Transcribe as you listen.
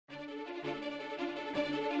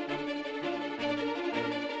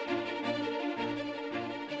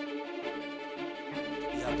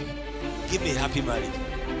give me a happy marriage.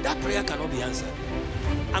 That prayer cannot be answered.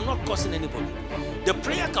 I'm not cursing anybody. The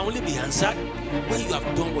prayer can only be answered when you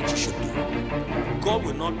have done what you should do. God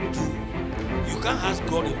will not do. You can't ask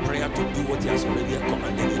God in prayer to do what He has already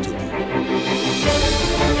commanded you to do.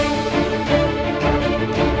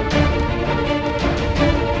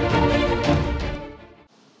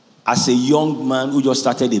 As a young man who just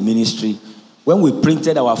started a ministry, when we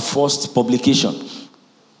printed our first publication,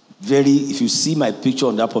 if you see my picture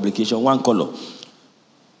on that publication, one color,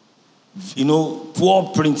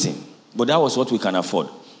 poor printing, but that was what we can afford.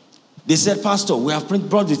 They said, Pastor, we have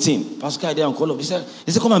brought the team. Pastor Kayode and Kolo. They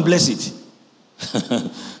said, come and bless it.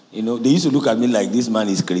 They used to look at me like, this man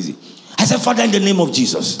is crazy. I said, Father, in the name of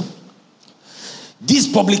Jesus, this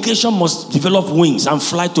publication must develop wings and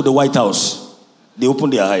fly to the White House. They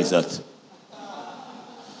opened their eyes and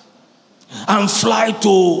fly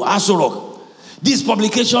to Aso Rock. This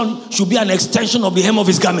publication should be an extension of the hem of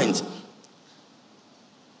his garment.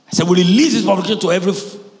 I said, we release this publication to every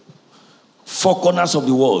four corners of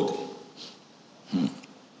the world.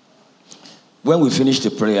 When we finished the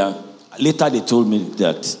prayer, later they told me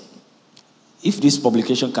that if this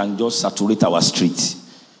publication can just saturate our streets,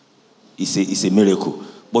 it's a miracle.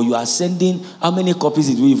 But you are sending, how many copies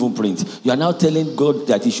did we even print? You are now telling God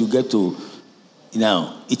that He should get to,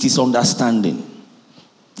 it is understanding.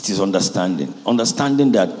 It is understanding.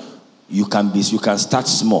 Understanding that you can start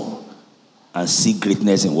small and see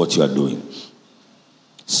greatness in what you are doing.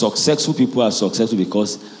 Successful people are successful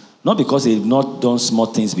not because they've not done small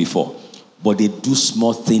things before, but they do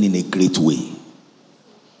small things in a great way.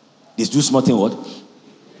 They do small things what?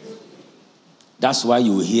 That's why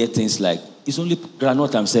you will hear things like, it's only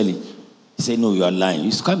granite I'm selling. You say, no, you are lying.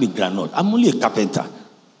 It can't be granite. I'm only a carpenter.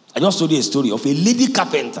 I just told you a story of a lady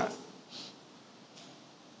carpenter.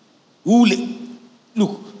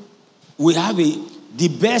 Look, we have the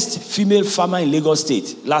best female farmer in Lagos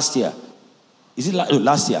State last year.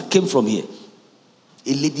 Last year? Came from here.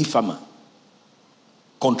 A lady farmer.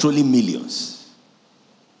 Controlling millions.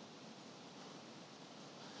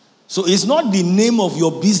 So it's not the name of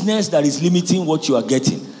your business that is limiting what you are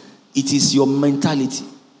getting. It is your mentality.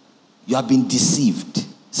 You have been deceived.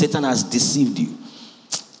 Satan has deceived you.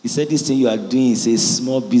 He said this thing you are doing is a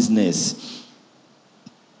small business.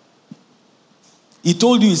 He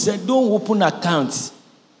told you, he said, don't open accounts.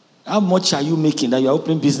 How much are you making that you are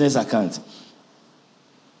opening business account?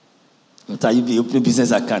 What are you opening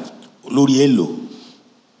business account? L'Oriello.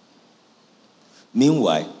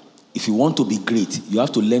 Meanwhile, if you want to be great, you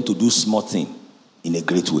have to learn to do small things in a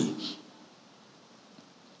great way.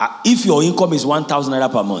 If your income is 1,000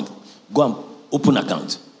 naira per month, go and open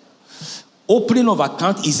account. Opening of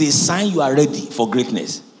account is a sign you are ready for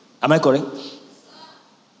greatness. Am I correct?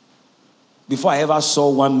 Before I ever saw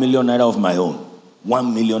 1 million naira of my own,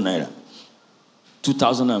 1 million naira,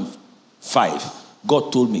 2005,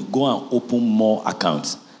 God told me, go and open more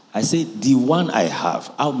accounts. I said, the one I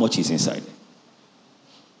have, how much is inside?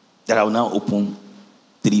 That I will now open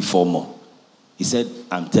 3, 4 more. He said,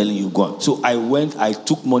 I'm telling you, go on. So I went, I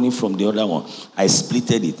took money from the other one. I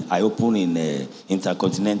splitted it. I opened in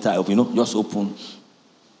Intercontinental, just open.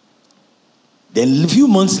 Then a few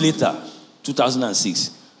months later,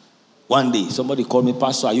 2006, one day, somebody called me,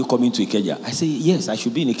 Pastor, are you coming to Ikeja? I said, yes, I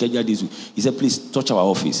should be in Ikeja this week. He said, please, touch our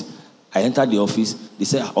office. I entered the office. They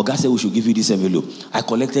said, Oga said we should give you this envelope. I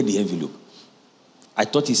collected the envelope. I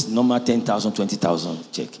thought it's normal 10,000,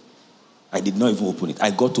 20,000 check. I did not even open it.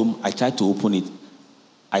 I got home. I tried to open it.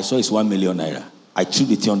 I saw it's 1 million naira. I threw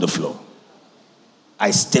the thing on the floor.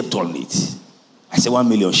 I stepped on it. I said, 1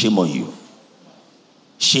 million, shame on you.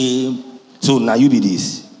 Shame. So now you be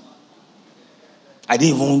this. I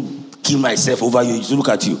didn't even kill myself over you. Just look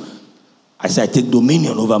at you. I said, I take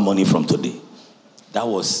dominion over money from today. That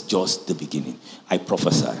was just the beginning. I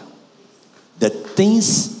prophesy. The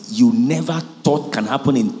things you never thought can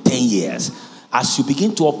happen in 10 years, as you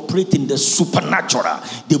begin to operate in the supernatural,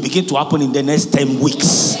 they begin to happen in the next 10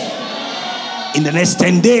 weeks. In the next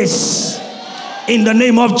 10 days. In the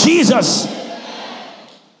name of Jesus.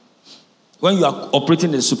 When you are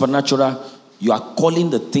operating in the supernatural, you are calling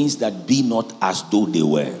the things that be not as though they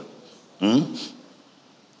were.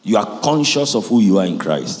 You are conscious of who you are in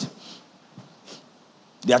Christ.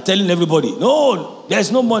 They are telling everybody, no,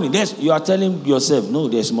 there's no money. You are telling yourself, no,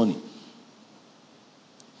 there's money.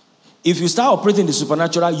 If you start operating in the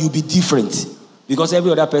supernatural, you'll be different. Because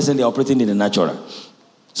every other person, they're operating in the natural.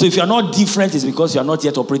 So if you're not different, it's because you're not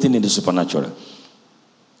yet operating in the supernatural.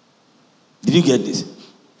 Did you get this?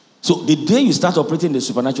 So the day you start operating in the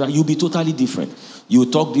supernatural, you'll be totally different. You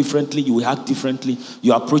will talk differently, you will act differently,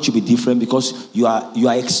 your approach will be different because you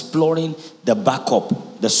are exploring the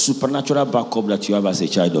backup, the supernatural backup that you have as a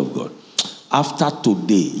child of God. After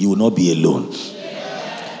today, you will not be alone.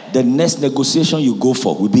 The next negotiation you go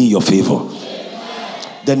for will be in your favor.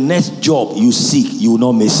 The next job you seek, you will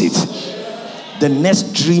not miss it. The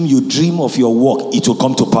next dream you dream of your work, it will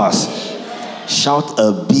come to pass. Shout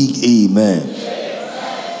a big amen.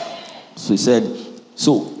 So he said,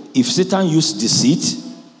 so if Satan used deceit,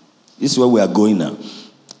 this is where we are going now.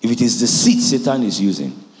 If it is deceit Satan is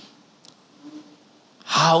using,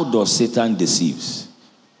 how does Satan deceive?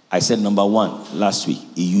 I said number one last week,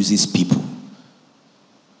 he uses people.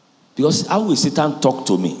 Because how will Satan talk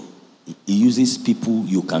to me? He uses people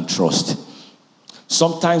you can trust.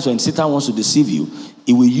 Sometimes when Satan wants to deceive you,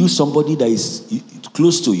 he will use somebody that is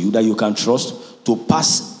close to you that you can trust to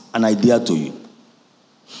pass an idea to you.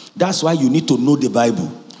 That's why you need to know the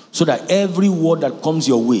Bible, so that every word that comes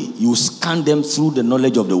your way, you scan them through the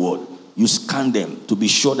knowledge of the word. You scan them to be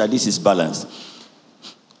sure that this is balanced.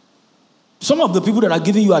 Some of the people that are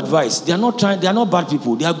giving you advice, they are not bad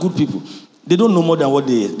people, they are good people. They don't know more than what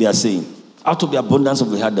they are saying. Out of the abundance of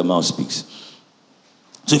the heart, the mouth speaks.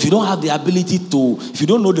 So if you don't have the ability if you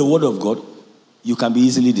don't know the word of God, you can be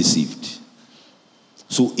easily deceived.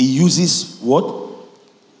 So he uses what?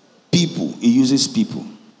 People. He uses people.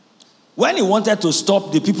 When he wanted to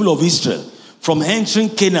stop the people of Israel from entering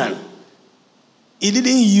Canaan, he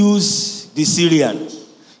didn't use the Syrian.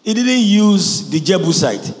 He didn't use the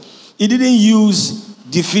Jebusite. He didn't use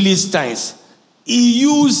the Philistines. He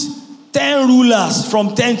used 10 rulers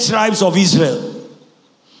from 10 tribes of Israel.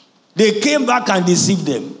 They came back and deceived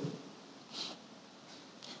them.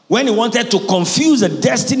 When he wanted to confuse the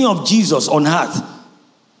destiny of Jesus on earth,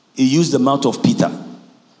 he used the mouth of Peter,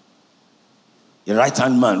 a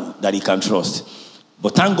right-hand man that he can trust.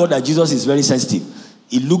 But thank God that Jesus is very sensitive.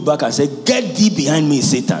 He looked back and said, "Get thee behind me,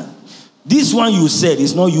 Satan. This one you said,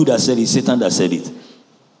 it's not you that said it, it's Satan that said it."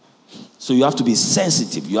 So you have to be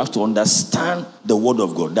sensitive. You have to understand the word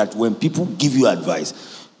of God, that when people give you advice,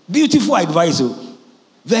 beautiful advice,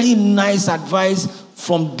 very nice advice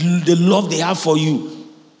from the love they have for you,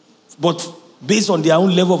 but based on their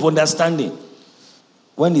own level of understanding,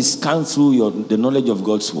 when it's scanned through the knowledge of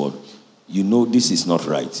God's word, you know this is not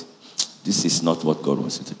right. This is not what God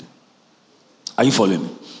wants you to do. Are you following me?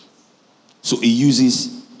 So he uses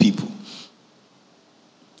people.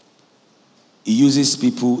 He uses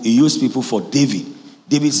people. He used people for David.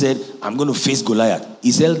 David said, "I'm going to face Goliath."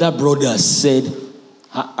 His elder brother said,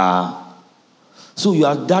 So you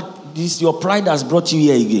are your pride has brought you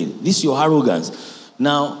here again. This is your arrogance.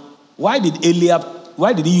 Now, why did he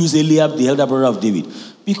use Eliab, the elder brother of David?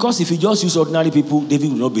 Because if he just used ordinary people,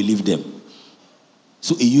 David would not believe them.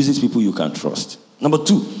 So he uses people you can trust. Number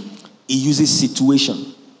two, he uses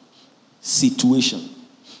situation. Situation.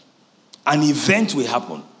 An event will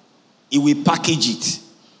happen. He will package it.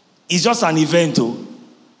 It's just an event.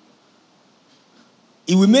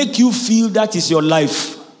 It will make you feel that is your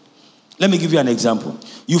life. Let me give you an example.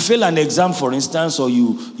 You fail an exam, for instance, or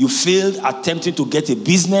you failed attempting to get a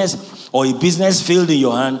business, or a business failed in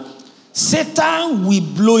your hand. Satan will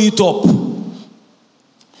blow it up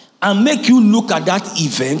and make you look at that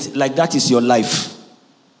event like that is your life.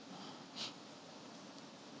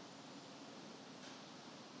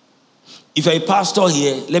 If you're a pastor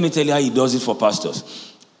here, let me tell you how he does it for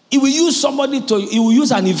pastors. He will use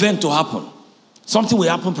an event to happen. Something will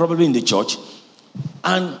happen probably in the church.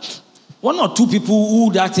 And one or two people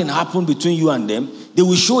who that thing happened between you and them, they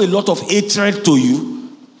will show a lot of hatred to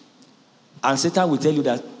you. And Satan will tell you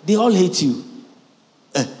that they all hate you.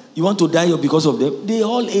 You want to die because of them? They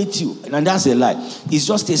all hate you. And that's a lie. It's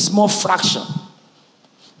just a small fraction.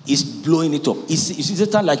 He's blowing it up. You see,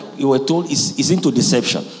 Satan, like you were told, is into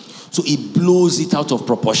deception. So he blows it out of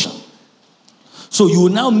proportion. So you will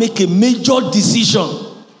now make a major decision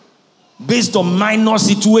based on minor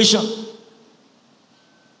situation.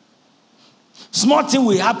 Small thing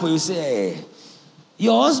will happen. You say, "Hey,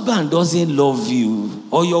 your husband doesn't love you,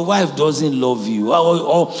 or your wife doesn't love you,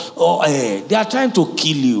 or they are trying to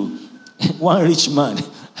kill you." One rich man,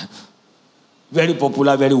 very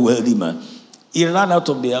popular, very wealthy man, he ran out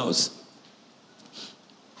of the house.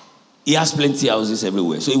 He has plenty of houses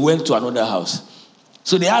everywhere. So he went to another house.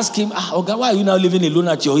 So they asked him, "Okay, why are you now living alone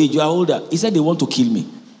at your age? You are older." He said, "They want to kill me."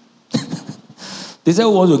 They said,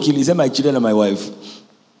 "Who wants to kill you?" He said, "My children and my wife."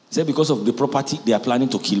 He said, "Because of the property, they are planning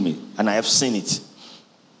to kill me. And I have seen it."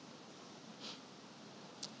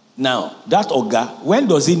 Now, that Oga, when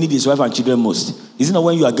does he need his wife and children most? Isn't it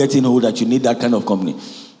when you are getting old that you need that kind of company?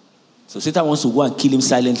 So Satan wants to go and kill him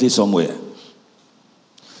silently somewhere.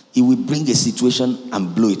 He will bring a situation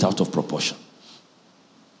and blow it out of proportion.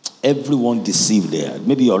 Everyone deceived there.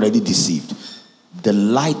 Maybe you're already deceived. The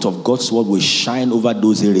light of God's word will shine over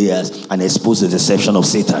those areas and expose the deception of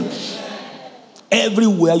Satan.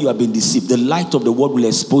 Everywhere you have been deceived, the light of the word will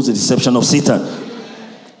expose the deception of Satan.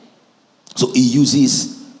 So he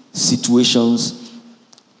uses situations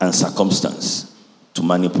and circumstance to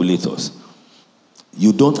manipulate us.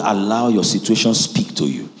 You don't allow your situation speak to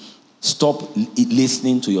you. Stop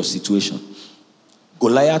listening to your situation.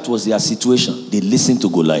 Goliath was their situation. They listened to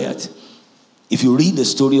Goliath. If you read the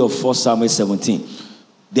story of 1 Samuel 17,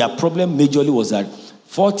 their problem majorly was that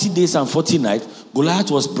 40 days and 40 nights, Goliath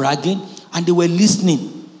was bragging and they were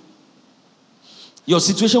listening. Your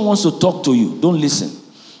situation wants to talk to you. Don't listen.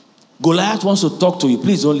 Goliath wants to talk to you.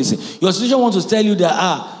 Please don't listen. Your situation wants to tell you that,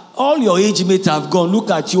 all your age mates have gone. Look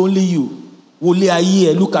at you, only you. Only a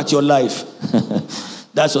year. Look at your life.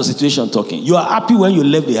 That's your situation talking. You are happy when you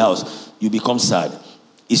left the house. You become sad.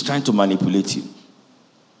 He's trying to manipulate you.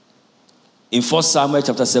 In 1 Samuel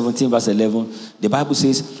chapter 17, verse 11, the Bible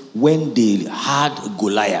says, when they had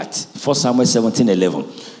Goliath, 1 Samuel 17, 11,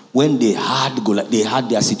 when they had Goliath, they had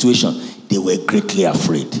their situation, they were greatly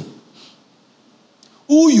afraid.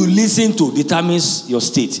 Who you listen to determines your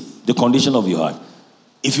state, the condition of your heart.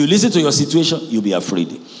 If you listen to your situation, you'll be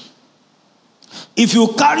afraid. If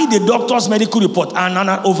you carry the doctor's medical report and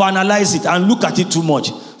overanalyze it and look at it too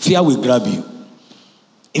much, fear will grab you.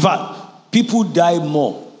 In fact, people die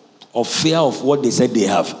more of fear of what they said they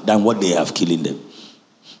have than what they have killing them.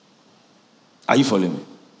 Are you following me?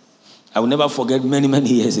 I will never forget many, many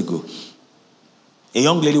years ago. A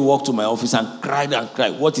young lady walked to my office and cried and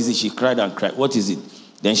cried. What is it? She cried and cried. What is it?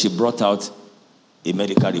 Then she brought out a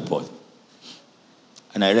medical report.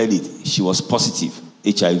 And I read it. She was positive,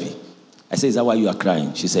 HIV. I said, is that why you are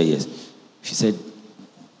crying? She said, yes. She said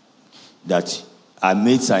that her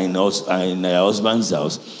mates are in her husband's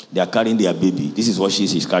house. They are carrying their baby. This is what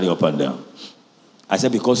she's carrying up and down. I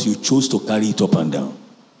said, because you chose to carry it up and down.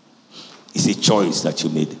 It's a choice that you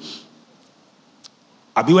made.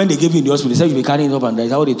 Abi, when they gave you in the hospital, they said you'll be carrying it up and down.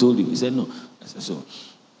 Is that what they told you? He said, no. I said, so.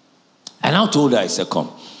 I now told her, I said, come.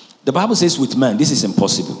 The Bible says with man, this is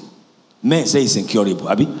impossible. Men say it's incurable.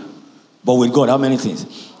 Abi? But with God, how many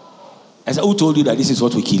things? I said, who told you that this is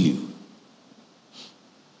what will kill you?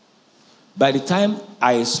 By the time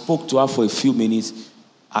I spoke to her for a few minutes,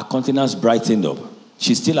 her countenance brightened up.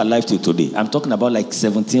 She's still alive till today. I'm talking about like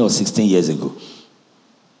 17 or 16 years ago.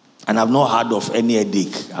 And I've not heard of any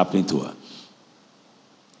headache happening to her.